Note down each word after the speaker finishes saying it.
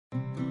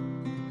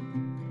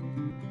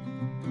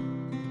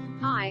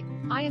Hi,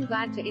 I am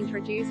glad to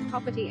introduce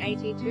Property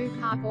 82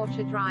 Park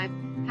Orchard Drive,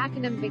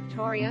 Pakenham,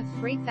 Victoria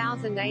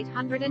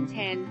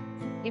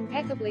 3810.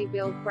 Impeccably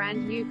built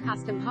brand new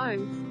custom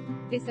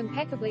home. This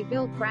impeccably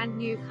built brand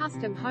new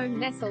custom home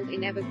nestled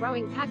in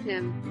ever-growing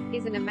Pakenham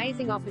is an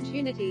amazing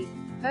opportunity,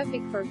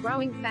 perfect for a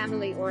growing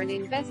family or an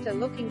investor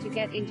looking to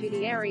get into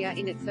the area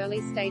in its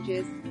early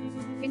stages.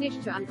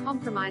 Finished to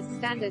uncompromised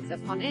standards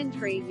upon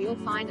entry, you'll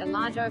find a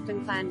large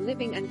open-plan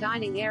living and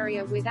dining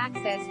area with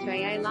access to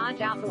a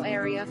large outdoor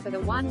area for the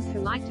ones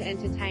who like to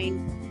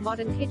entertain.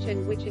 Modern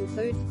kitchen which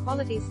includes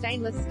quality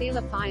stainless steel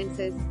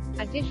appliances,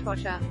 a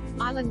dishwasher,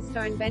 island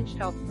stone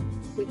benchtop,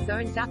 with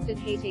zone ducted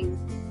heating,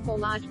 4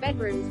 large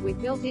bedrooms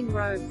with built-in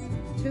robes,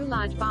 2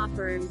 large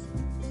bathrooms,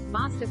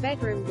 master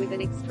bedroom with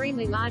an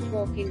extremely large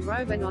walk-in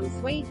robe and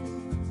ensuite.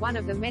 One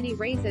of the many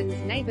reasons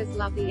neighbors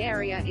love the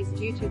area is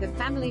due to the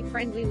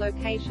family-friendly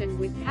location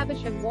with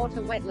Caversham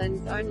water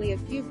wetlands only a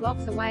few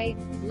blocks away,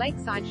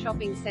 lakeside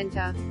shopping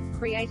centre,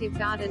 creative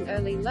garden,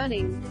 early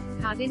learning,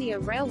 Cardinia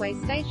railway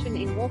station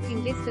in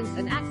walking distance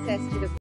and access to the